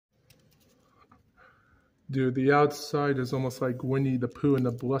Dude, the outside is almost like Winnie the Pooh in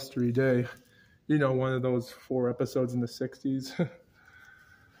the blustery day. You know, one of those 4 episodes in the 60s. Like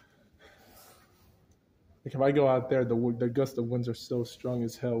if I go out there, the gust of winds are so strong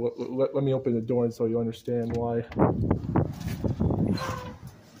as hell. Let me open the door so you understand why.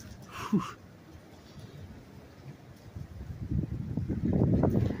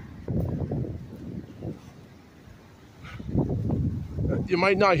 You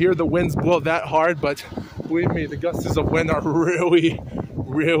might not hear the winds blow that hard, but believe me, the gusts of wind are really,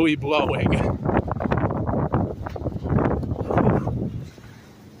 really blowing.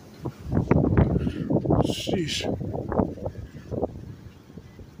 Sheesh.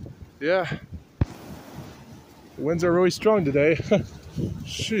 Yeah. The winds are really strong today.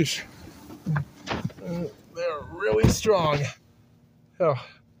 Sheesh. They're really strong. Hell,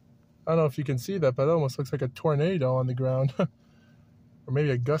 I don't know if you can see that, but it almost looks like a tornado on the ground. Or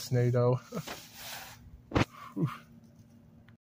maybe a gust-nado.